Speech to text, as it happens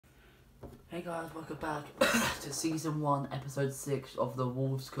Hey guys, welcome back to season 1, episode 6 of the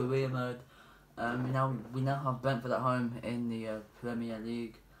Wolves career mode. We now have Brentford at home in the Premier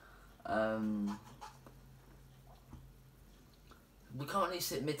League. We currently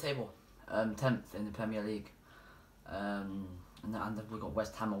sit mid-table, 10th in the Premier League, and we've got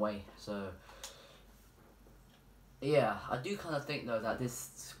West Ham away. So yeah, I do kind of think though that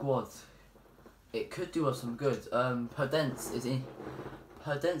this squad, it could do us some good.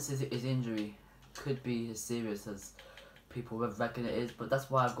 His injury could be as serious as people reckon it is, but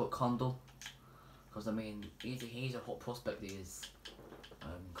that's why I've got Condell. Because I mean, he's a hot prospect. He is,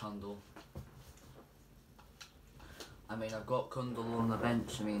 Condell. I mean, I've got Condell on the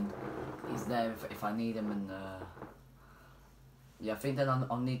bench. I mean, he's there if I need him, and yeah, I think then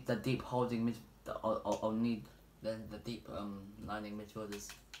I'll need the deep holding mid. I'll need then the deep lining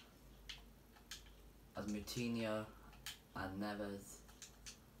midfielders as Moutinho and Neves.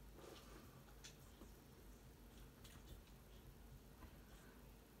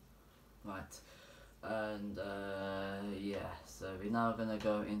 Right, and yeah, so we're now gonna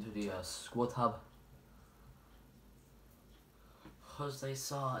go into the squad hub. Jose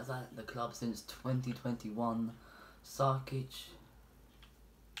Sa is at the club since 2021. Sarkic.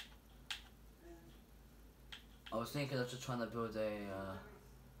 I was thinking of just trying to build a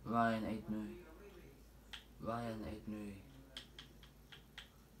Ryan Aid-Nui.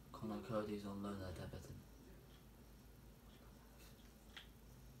 Connor Cody's on loan at Everton.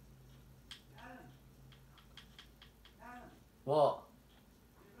 What?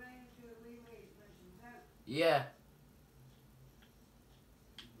 Yeah.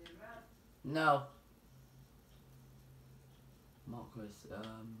 No. Marcus,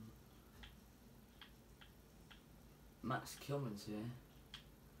 Max Kilman's here.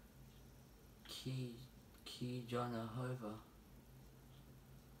 Jana Hova.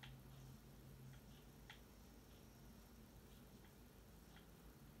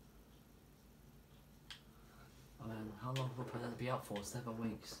 Oh man, how long will President be out for? 7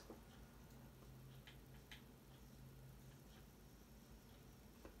 weeks.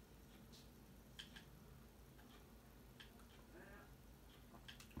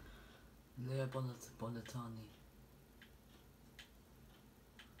 Leo Bonatani.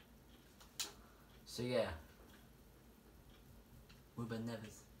 So yeah, Ruben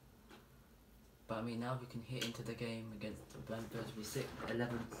Neves. But I mean, now we can hit into the game against the Brentford. We sit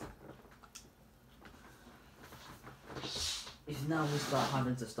 11th. It's now we start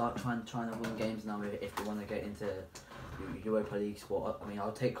having to start trying to win games now if we want to get into Europa League sport. I mean,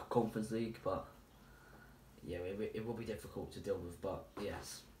 I'll take Conference League, but yeah, it will be difficult to deal with. But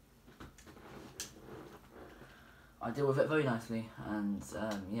yes, I deal with it very nicely, and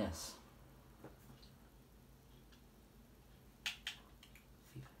yes.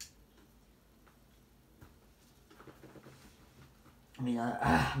 I mean,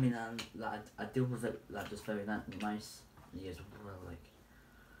 I deal with it like just very nice. Yes, well, like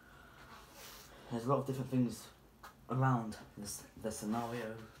there's a lot of different things around the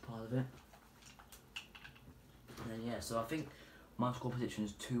scenario part of it. And then yeah, so I think my score prediction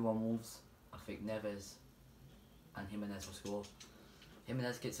is 2-1 Wolves. I think Neves and Jimenez will score.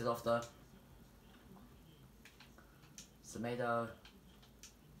 Jimenez gets it off though. Semedo,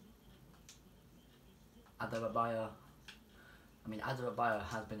 Adarabioyo. I mean, Adarabioyo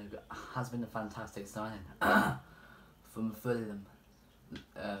has been a fantastic signing from Fulham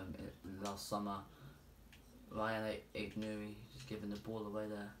last summer. Ryan Aid-Nui just giving the ball away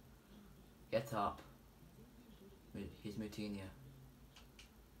there. Get up. Here's Moutinho.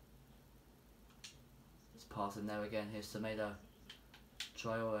 It's passing there again. Here's Semedo.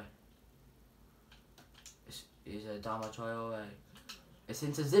 Traore. It's Adama Traore. It's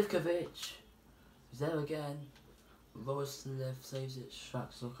into Zivkovic. He's there again. Roaslev saves it.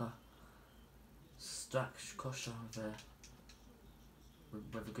 Kosher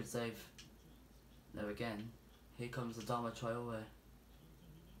with a good save. There again. Here comes Adama Traore.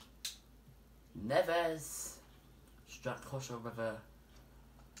 Neves. Kosher with a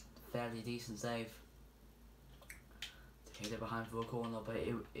fairly decent save. To hit it behind for a corner, but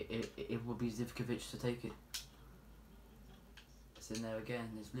it would be Zivkovic to take it. It's in there again.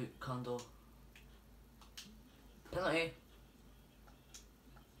 There's Luke Condell. Penalty.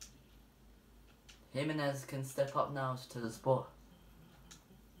 Jimenez can step up now to the spot.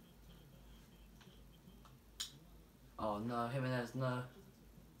 Oh no, Jimenez, no.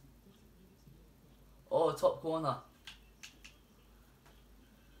 Oh, top corner.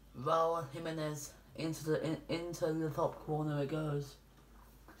 Raul Jimenez into the top corner it goes.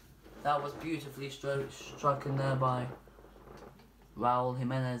 That was beautifully struck in there by Raul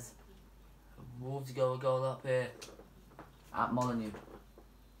Jimenez. Wolves go a goal up here at Molineux.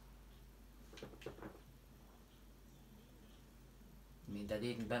 I mean, they're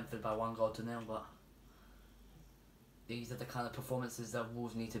leading Brentford by 1-0, but these are the kind of performances that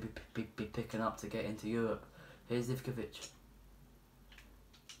Wolves need to be picking up to get into Europe. Here's Ivkovic.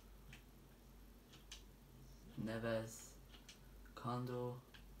 Neves. Kondo.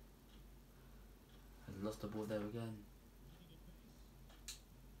 Has lost the ball there again.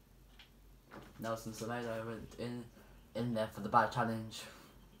 Nelson Semedo went in there for the bad challenge.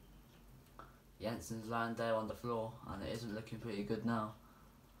 Jensen's lying there on the floor, and it isn't looking pretty good now.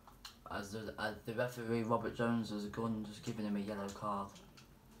 As the referee Robert Jones has gone and just given him a yellow card.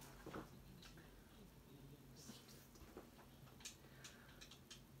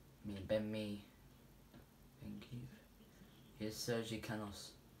 Ben Mee. Thank you. Here's Sergi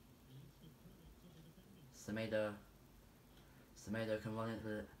Canos. Semedo. Semedo can run into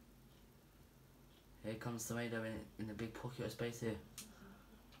it. Here comes Semedo in a big pocket of space here.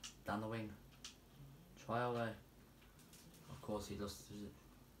 Down the wing. Try away. Of course he lost it.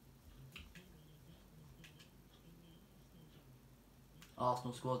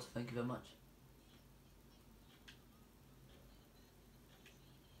 Arsenal squad, thank you very much.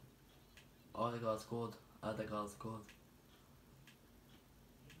 Odegaard scored. Odegaard scored.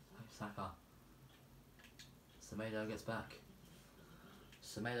 Saka. Semedo gets back.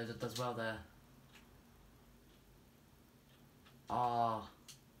 Semedo does well there.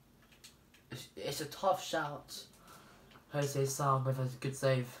 It's a tough shout. Jose Sal with a good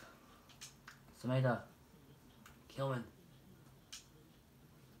save. Semedo. Kilman.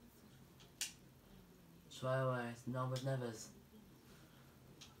 Try away. No with Neves.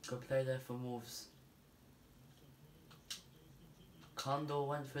 Good play there from Wolves. Kondo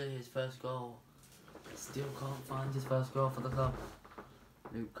went for his first goal. Still can't find his first goal for the club.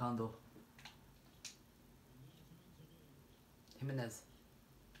 Luke Kondo. Jimenez.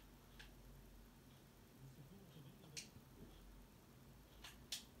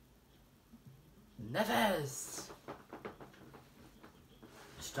 Neves!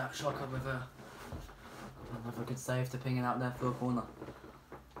 Jack Shocker with another good save to ping it out there for a corner.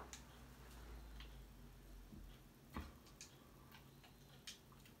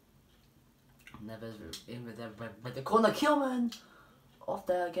 Neves in with the corner. Kilman! Off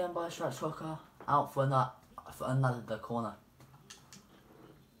there again by Jack Shocker. Out for another corner.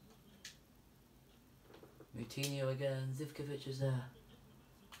 Moutinho again. Zivkovic is there.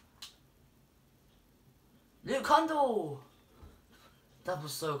 Luke Kondo! That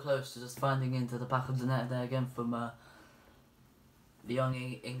was so close to just finding into the back of the net there again from the young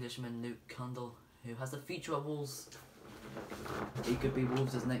Englishman Luke Kondo, who has a future at Wolves. He could be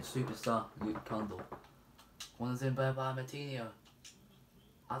Wolves' next superstar, Luke Kondo. One is in by Moutinho.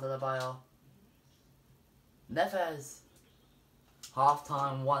 Adebayo. Neves. Half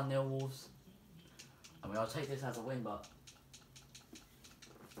time, 1-0 Wolves. I mean, I'll take this as a win, but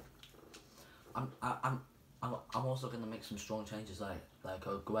I'm also gonna make some strong changes like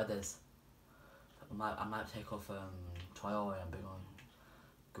Guedes. I might take off Traore and bring on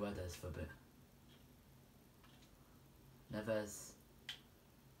Guedes for a bit. Neves.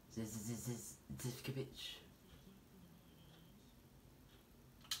 Zivkovic.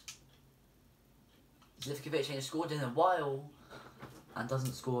 Zivkovic ain't scored in a while and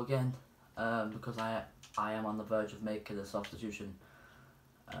doesn't score again because I am on the verge of making a substitution.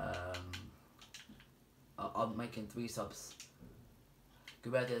 I'm making 3 subs.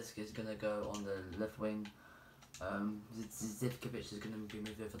 Guedes is going to go on the left wing. Zivkovic is going to be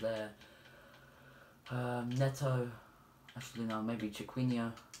moved over there. Neto. Actually, no, maybe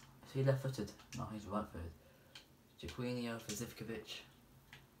Chiquinho. Is he left footed? No, he's right footed. Chiquinho for Zivkovic.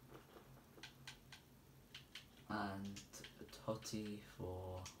 And Totti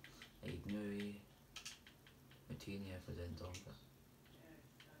for Aidnuri. Moutinho for Dendonga.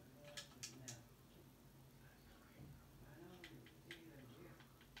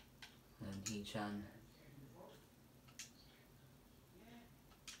 And Hee-chan.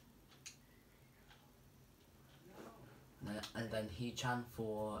 And then Hee-chan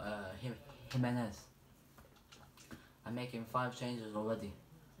for Jimenez. I'm making 5 changes already.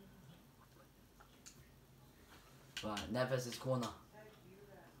 Right, Neves' corner.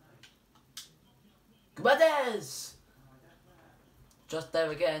 Guedes! Just there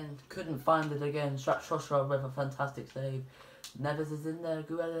again, couldn't find it again. Shosha with a fantastic save. Neves is in there,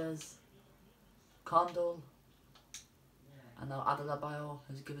 Guedes. Kondo. And now Adebayo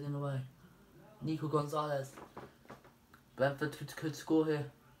has given it away. Nico Gonzalez. Brentford could score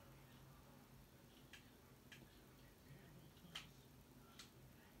here.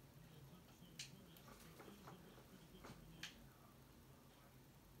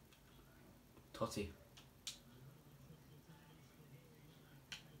 Totti.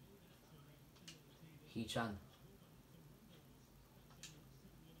 He-chan.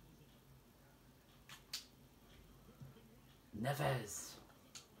 Neves.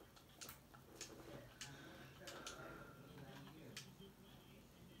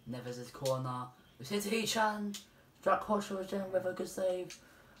 Neves' corner. It's hit He-chan. Jack Hosher again with a good save.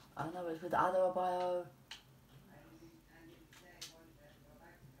 I know it's with Adebayo.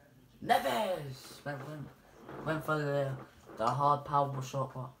 Neves! Went for the hard, powerful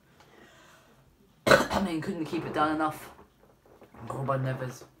shot, but I mean, couldn't keep it down enough. Goal by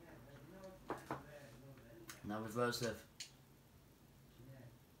Neves. Now with Roslev.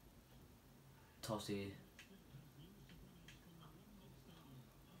 Totti.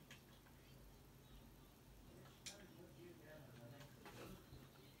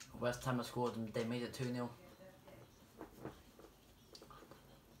 West Ham have scored and they made it 2-0.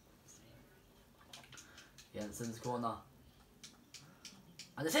 Jensen's corner.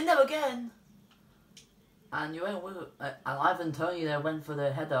 And it's in there again! And Ivan Toney there went for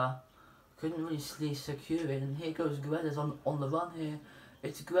the header. Couldn't really secure it. And here goes Guedes on the run here.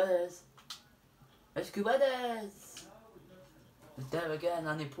 It's Guedes. It's Guedes! It's there again,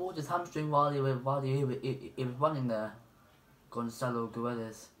 and he pulled his hamstring while he was running there. Gonzalo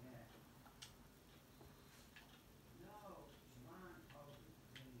Guedes.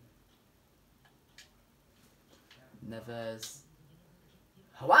 Neves.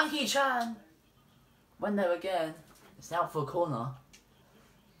 Hwang Hee-chan! Went there again. It's out for a corner.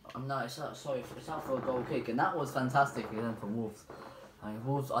 No, it's out for a goal kick, and that was fantastic again from Wolves. I mean,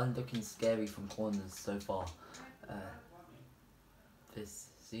 Wolves are looking scary from corners so far this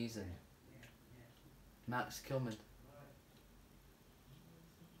season. Max Kilman.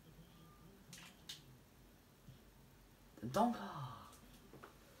 Donka!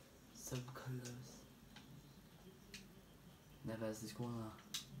 So close. Neves this corner.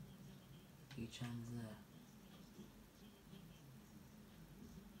 He-chan's there.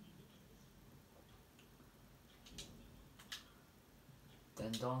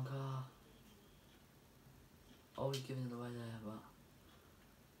 Then Donka. Oh, he's giving it away there, but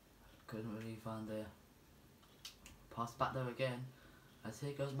couldn't really find there. Pass back there again. As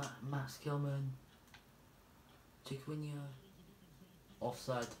here goes Max Kilman. Chiquinho.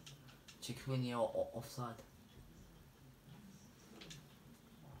 Offside. Chiquinho offside.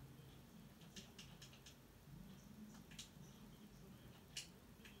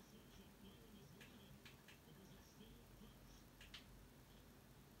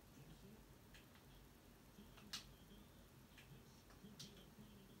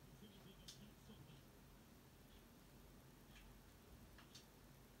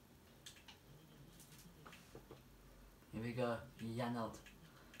 Here we go, Yanald.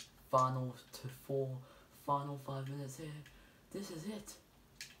 Final 5 minutes here. This is it.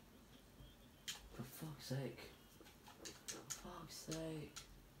 For fuck's sake. For fuck's sake.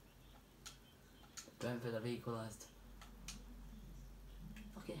 Brentford have equalised.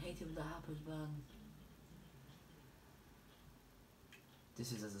 Fucking hate it when that happens, man.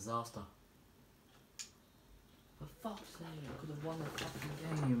 This is a disaster. For fuck's sake, I could have won the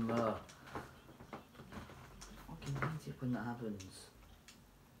fucking game, I hate it when that happens.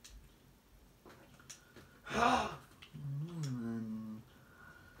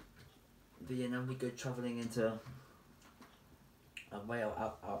 But yeah, now we go travelling into away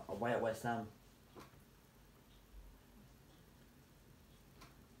at West Ham.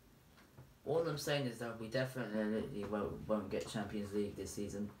 All I'm saying is that we definitely won't get Champions League this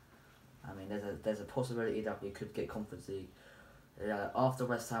season. I mean, there's a possibility that we could get Conference League. After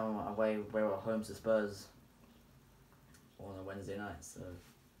West Ham away, we're at home to Spurs on a Wednesday night, so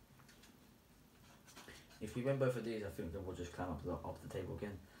if we win both of these, I think that we'll just climb up the table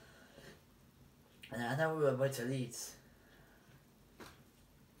again. And now we're away to Leeds.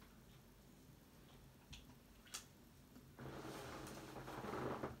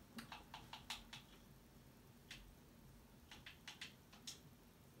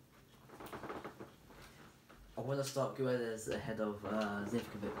 I want to start Guedes ahead of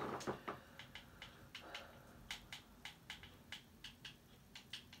Zivkovic.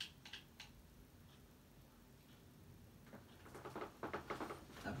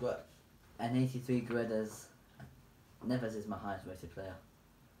 I've got an 83 Guedes. Neves is my highest rated player.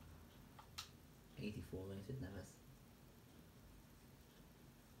 84 rated Neves.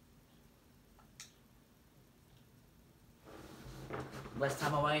 West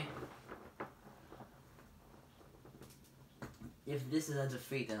Ham away. If this is a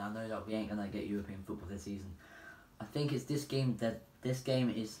defeat, then I know that we ain't gonna get European football this season. I think it's this game that this game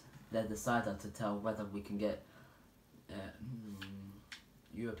is they're the decider to tell whether we can get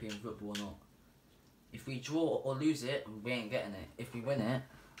European football or not. If we draw or lose it, we ain't getting it. If we win it,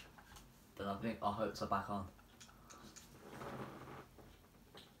 then I think our hopes are back on.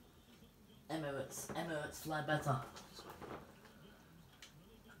 Emirates fly better.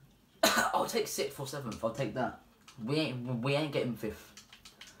 I'll take 6th or 7th. I'll take that. We ain't getting 5th.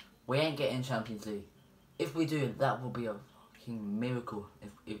 We ain't getting Champions League. If we do, that will be a fucking miracle.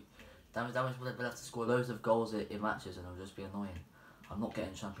 If that means we'll have to score loads of goals in matches, and it'll just be annoying. I'm not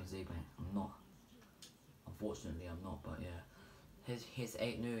getting Champions League, mate. I'm not. Unfortunately, I'm not. But yeah, here's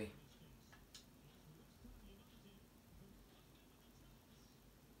 8 Nui.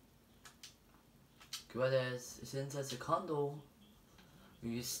 Guedes is into Secondo,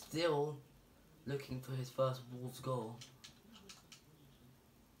 who is still looking for his first Wolves goal.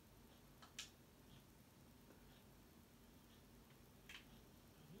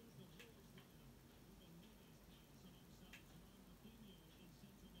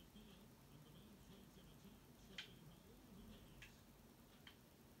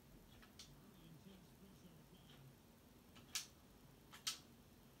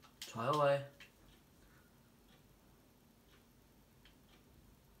 Try away.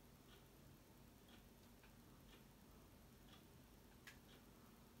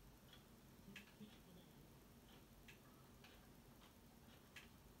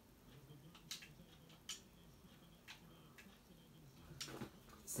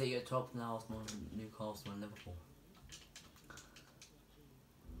 City at top now, Arsenal, Newcastle and Liverpool.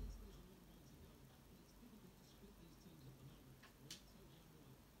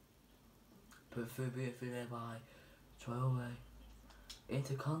 Put through beautifully there by Traore.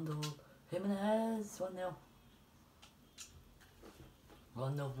 Into Condor. Jimenez. 1-0.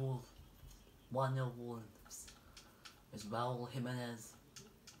 1-0 Wolves. 1-0 Wolves. It's Raul Jimenez.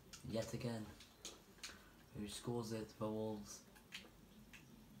 Yet again. Who scores it for Wolves.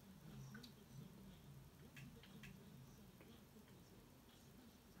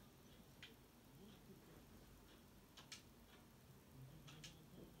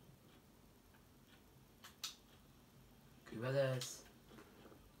 Guedes.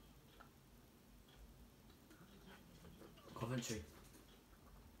 Coventry.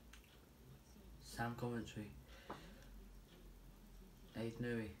 Sam Coventry. Aid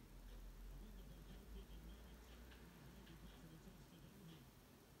Nui.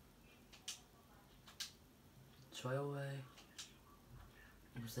 Traore.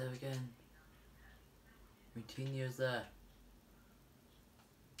 He was there again. Coutinho's there.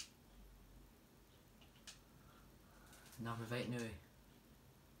 Now with 8 Nui.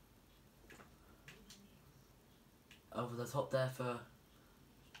 Over the top there for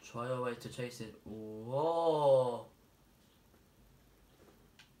Traore to chase it. Whoa!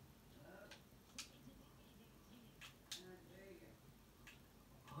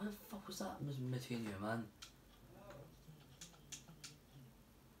 What the fuck was that, Coutinho, man?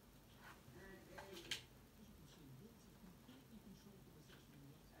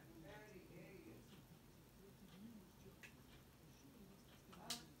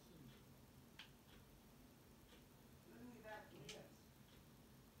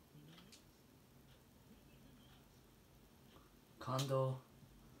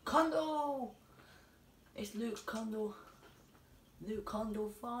 Kondo! It's Luke Kondo. Luke Kondo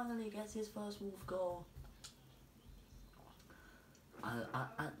finally gets his first Wolf goal.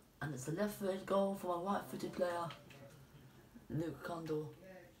 And it's a left-footed goal from a right-footed player. Luke Kondo.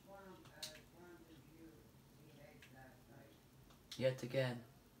 Yet again.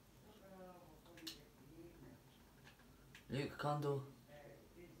 Luke Kondo.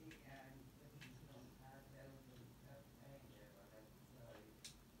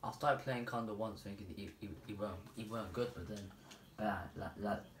 I started playing Kondo once thinking he weren't good, but then then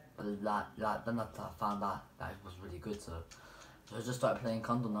I found out that it was really good, so I just started playing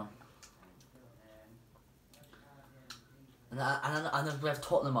Kondo now. And then we have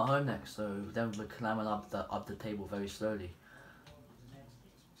Tottenham at home next, so then we're climbing up the table very slowly.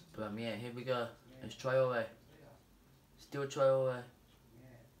 But yeah, here we go. It's Traore. Still Traore.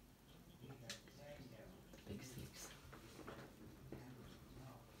 The big six.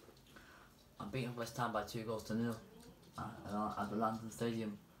 I'm beating West Ham by 2-0 at the London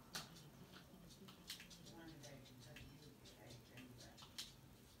Stadium.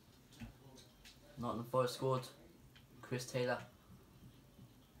 Nottingham Forest scored. Chris Taylor.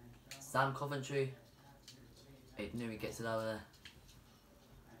 Sam Coventry. Aid Nui gets it out of there.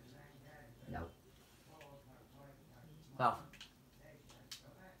 No. Wow.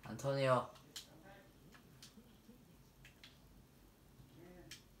 Antonio.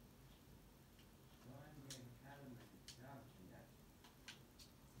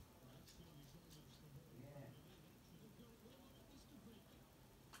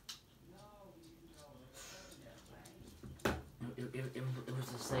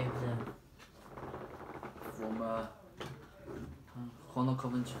 save there from Connor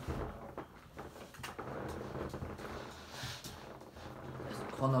Coventry. It's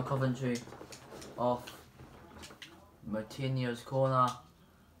Connor Coventry off Martinez's corner.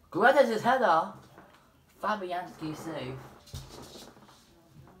 Guedes' header. Fabianski save.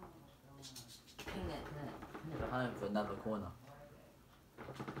 Ping it behind for another corner.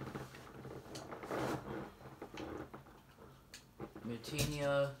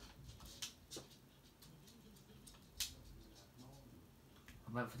 Moutinho. I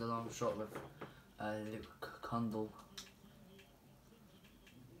went for the long shot with Luke Kundle.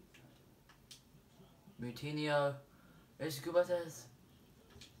 Moutinho. It's Guedes.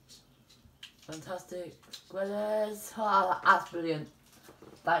 Fantastic. Guedes. Ah, that's brilliant.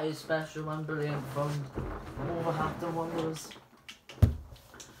 That is special and brilliant from Wolverhampton Wanderers,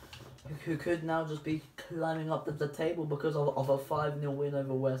 who could now just be climbing up the table because of a 5-0 win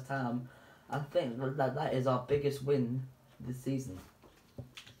over West Ham. I think that is our biggest win this season.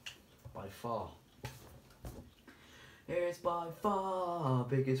 By far. It's by far our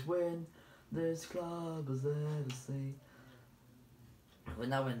biggest win this club has ever seen. We're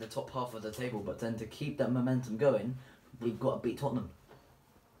now in the top half of the table, but then to keep that momentum going, we've got to beat Tottenham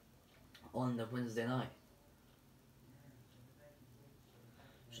on the Wednesday night.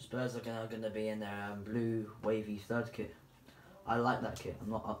 Spurs are gonna be in their blue wavy third kit. I like that kit. I'm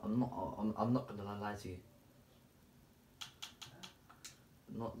not gonna lie to you.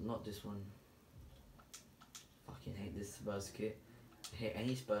 Not this one. Fucking hate this Spurs kit. I hate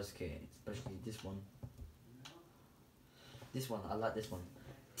any Spurs kit, especially this one. This one, I like this one.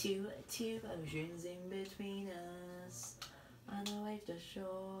 Two oceans in between us, and a wave to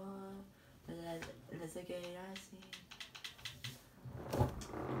shore. There's a gate I see.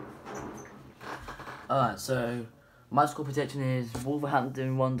 Alright, so my score prediction is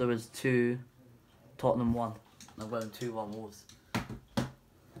Wolverhampton Wanderers 2, Tottenham 1. I'm going 2-1 Wolves.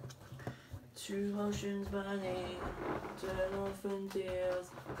 Two oceans burning, turn off in tears,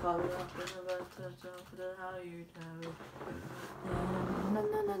 coming up in the red touch for the how you tell it. Na,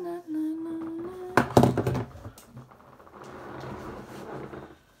 na, na, na, na, na.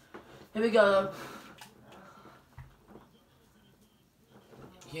 Here we go.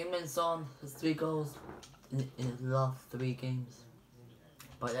 Heung-min Son has 3 goals in his last 3 games.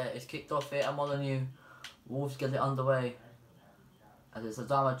 But yeah, it's kicked off here. I'm on you. Wolves get it underway. As it's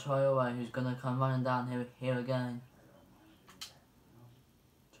Adama Traore who's gonna come running down here again.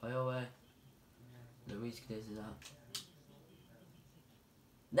 Traore. Luis clears it out.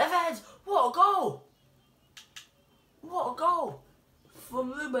 Neves! What a goal! What a goal!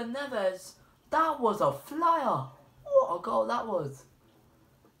 From Ruben Neves. That was a flyer. What a goal that was.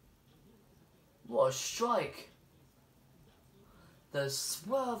 What a strike. The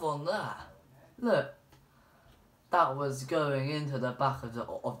swerve on that. Look. That was going into the back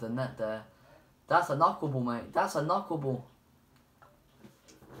of the net there. That's a knuckleball, mate. That's a knuckleball.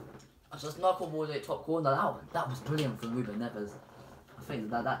 I just knuckleballed it top corner. That was brilliant from Ruben Neves.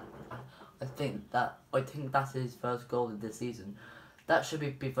 I think that's his first goal of this season. That should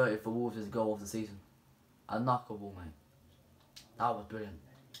be voted for Wolves' goal of the season. A knuckleball, mate. That was brilliant.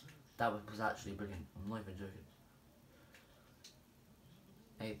 That was actually brilliant. I'm not even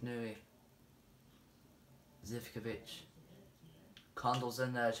joking. Nui. Zivkovic. Condal's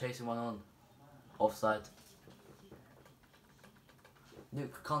in there chasing one on. Offside.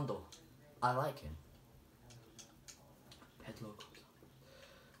 Luke Condal. I like him. Headlock.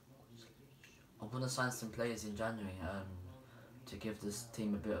 I'm gonna sign some players in January to give this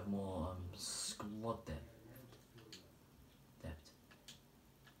team a bit of more squad depth.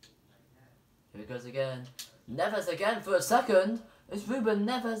 Here it goes again. Neves again for a second. It's Ruben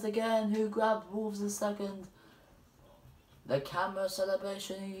Neves again who grabbed Wolves in second. The camera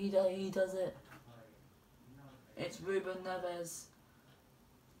celebration, he does it. It's Ruben Neves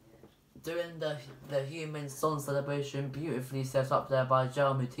doing the Heung-min Son celebration, beautifully set up there by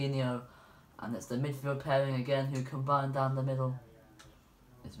João Moutinho. And it's the midfield pairing again who combine down the middle.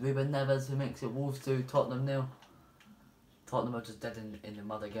 It's Ruben Neves who makes it Wolves 2, Tottenham 0. Tottenham are just dead in the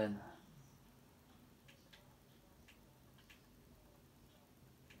mud again.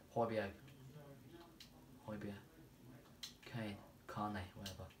 Højbjerg, Kane, Kane,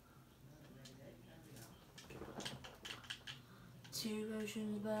 whatever. Two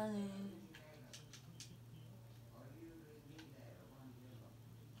oceans burning.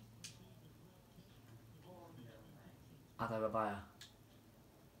 Adarabaya.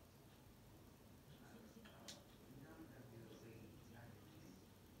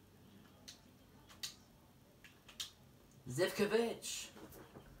 Zivkovic.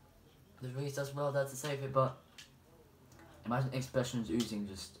 The Reese does well there to save it, but imagine expressions oozing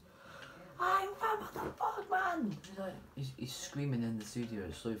just. I remember the fuck, man! He's like, he's screaming in the studio.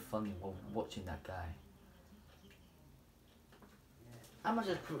 It's so funny while watching that guy. I might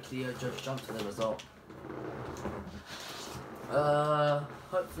just quickly just jump to the result.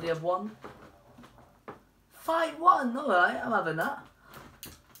 Hopefully I've won. 5-1, alright, I'm having that.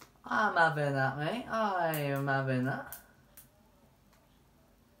 I'm having that, mate. I am having that.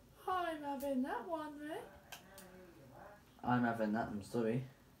 I'm having that one, mate. I'm having that, I'm sorry.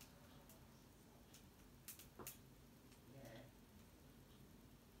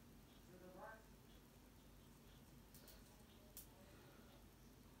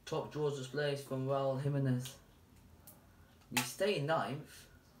 Top draws displays from Raul Jimenez. We stay 9th.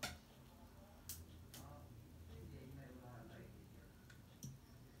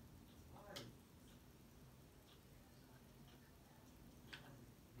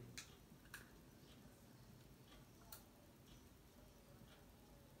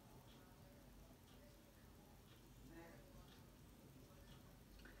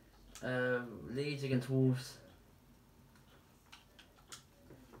 Leeds against Wolves.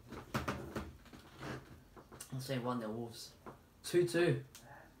 I'll say 1-0 Wolves. 2-2.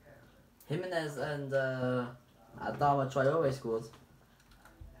 Jimenez and Adama Traore scored.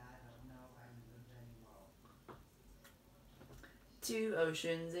 Two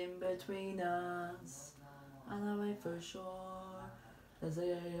oceans in between us, and I wait for shore. As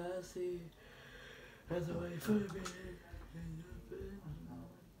I see, as I wait for me.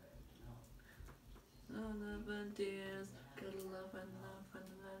 Tears, good love and love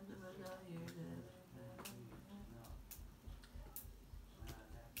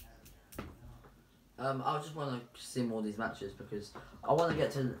and I just want to sim all these matches because I want to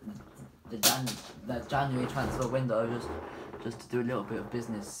get to the January transfer window just to do a little bit of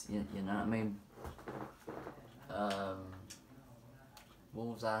business. You know what I mean?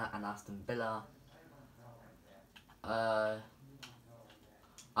 Wolves and Aston Villa.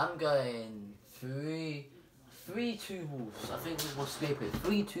 I'm going 3-2 Wolves. I think we will scrape it.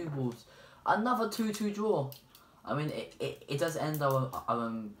 3-2 Wolves. Another 2-2 draw. I mean, it does end our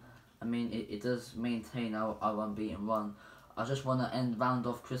I mean, it does maintain our unbeaten run. I just want to round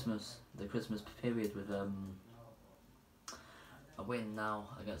off the Christmas period with a win now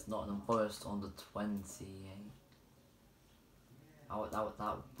against Nottingham Forest on the 28th.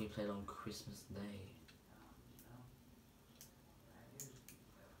 That we played on Christmas Day.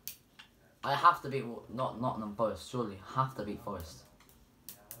 I have to beat Nottingham Forest, surely. Have to beat Forest.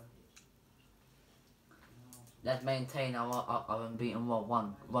 Let's maintain our unbeaten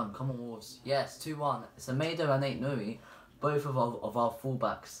run. Come on, Wolves. Yes, 2-1. Semedo and Nate Nuri, both of our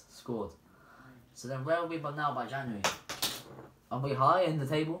fullbacks scored. So then where are we now by January? Are we high in the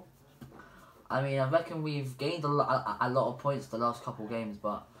table? I mean, I reckon we've gained a lot of points the last couple games,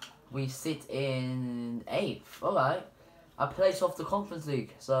 but we sit in 8th. Alright. A place off the Conference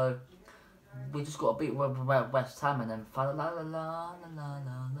League, so we just got to beat West Ham and then fa la la la la la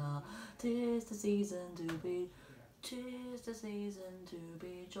la. 'Tis the season to be, 'tis the season to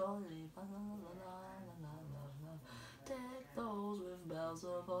be jolly. La la la la la la la. Deck those with bells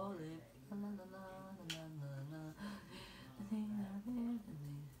of holly. La la la la la la la.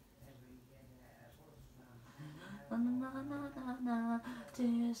 Na na na na na na.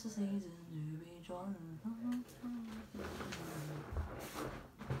 'Tis the season to be jolly.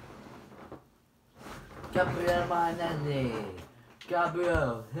 Gabriel Martinelli,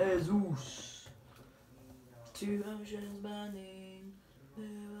 Gabriel Jesus. Two oceans burning,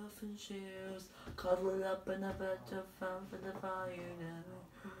 they're often shields, cuddled up in a bed of fun for the fire.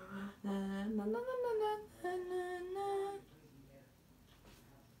 Na, na, na, na, na, na, na.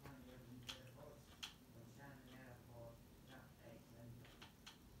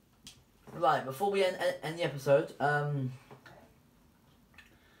 Right, before we end the episode,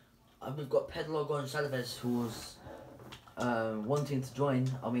 we've got Pedro Gonçalves who's wanting to join.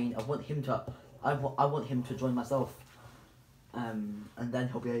 I mean, I want him to join myself, and then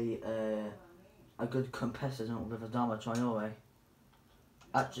he'll be a good competitor with Adama Traore.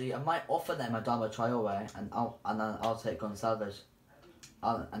 Actually, I might offer them Adama Traore, and then I'll take Gonçalves,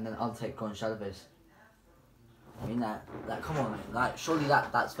 and then I'll take Gonçalves. I mean that come on, mate. Like surely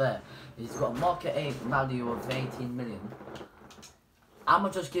that's fair. He's got a market value of 18 million. I'ma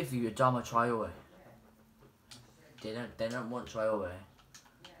just give you Adama Traore. They don't want Traore.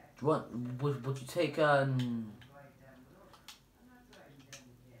 Do you want would you take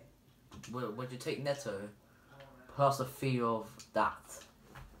would you take Neto plus a fee of that?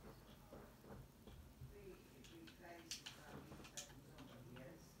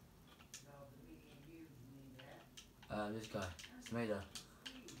 This guy, Semedo.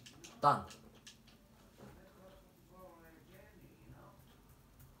 Done.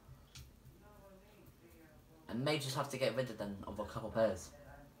 And may just have to get rid of them of a couple players.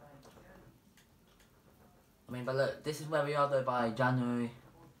 I mean, but look, this is where we are though by January.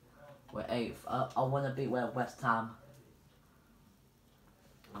 We're 8th. I want to beat West Ham.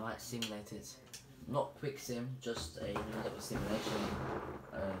 I might simulate it. Not quick sim, just a little simulation.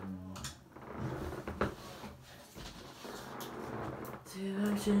 Two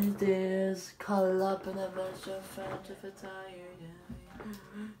ocean days, call up and a bunch of friends of a tired.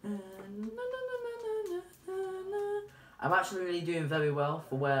 I'm actually really doing very well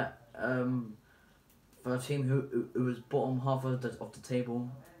for where for a team who was bottom half of the table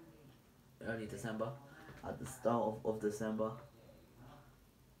early December, at the start of December.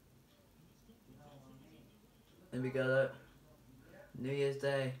 There we go though. New Year's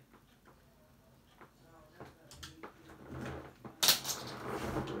Day.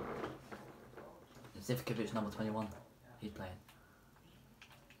 Zivkovic number 21. He's playing.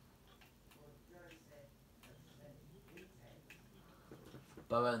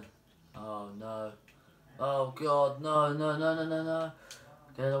 Bowen. Oh no. Oh god, no.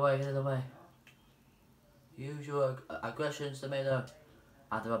 Get it away. Use your aggression, Semedo.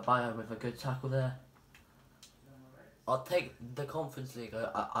 Adebayo with a good tackle there. I'll take the Conference League.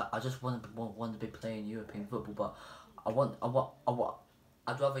 I just want to be playing European football, but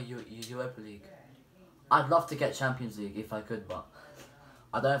I'd rather Europa League. I'd love to get Champions League if I could, but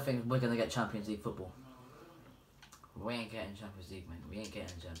I don't think we're gonna get Champions League football. We ain't getting Champions League, man. We ain't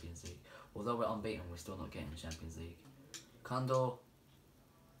getting Champions League. Although we're unbeaten, we're still not getting Champions League. Condor.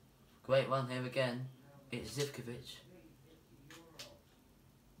 Great run here again. It's Zivkovic.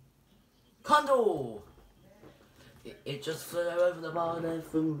 Condor! It just flew over the bar there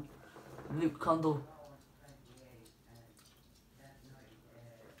from Luke Condor.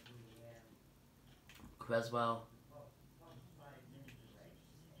 Creswell.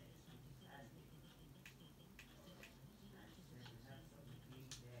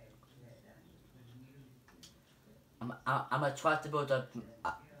 I'm gonna try to build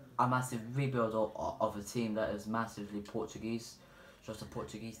a massive rebuild of a team that is massively Portuguese, just a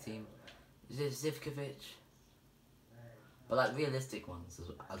Portuguese team. Zivkovic, but like realistic ones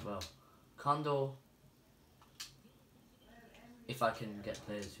as well. Condor. If I can get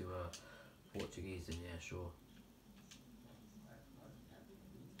players who are Portuguese, then yeah, sure.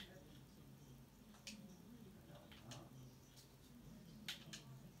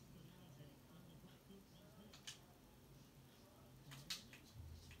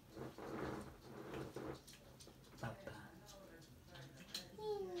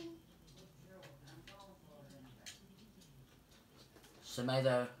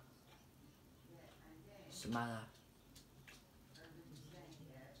 Semedo.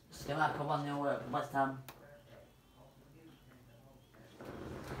 Skamaka 1-0 West Ham.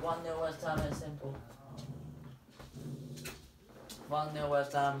 1-0 West Ham, it's simple. 1-0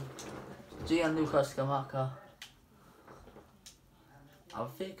 West Ham. Gianluca Scamacca. I'm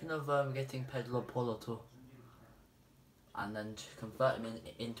thinking of getting Pedro Porro too, and then convert him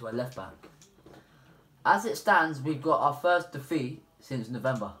into a left back. As it stands, we've got our first defeat since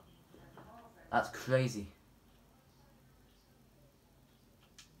November. That's crazy.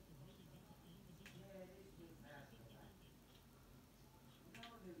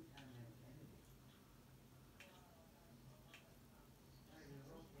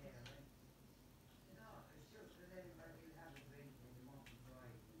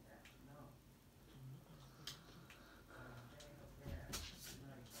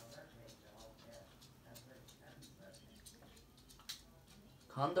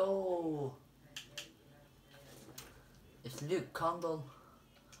 Condor. It's Luke Condor,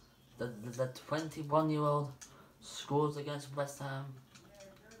 the 21-year-old, scores against West Ham.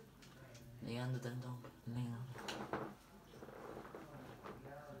 Leander Dendong.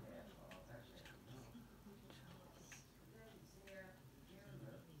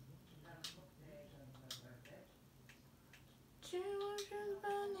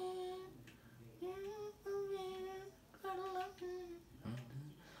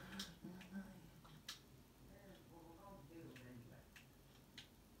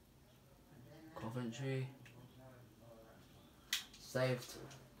 Coventry. Saved.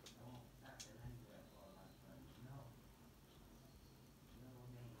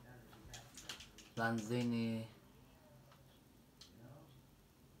 Lanzini.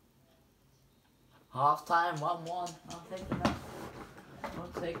 Half time, 1-1. I'll take that.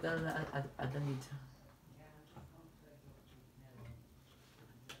 I'll take that. I don't need to.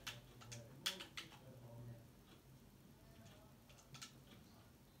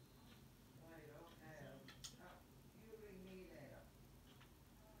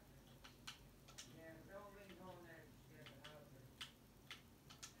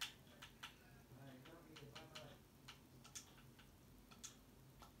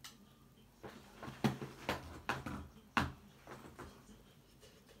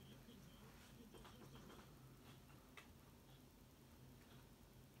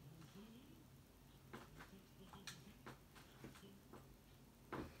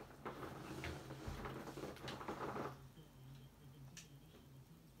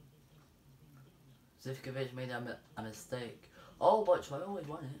 Zivkovic made a mistake. Oh, but Troy always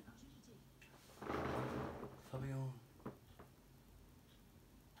won it. Fabian.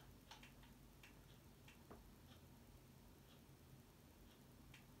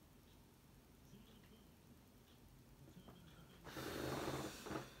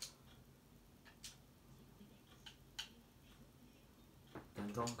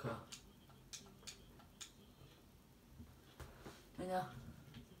 Dendonka. Mina.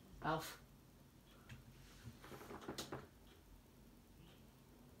 Alf.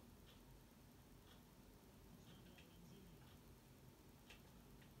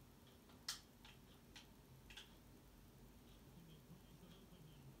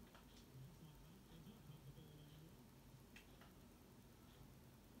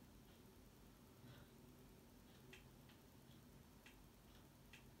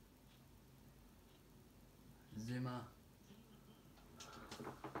 Zuma.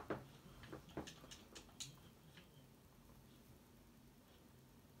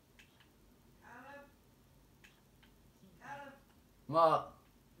 What?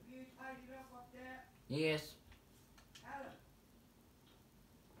 Have you tidied up there? Yes. Alan?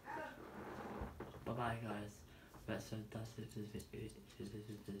 Bye bye guys. But so that's it for this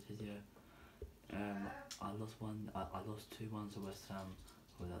video. I lost 2-1 to West Ham.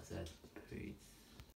 Well, that's it. Peace.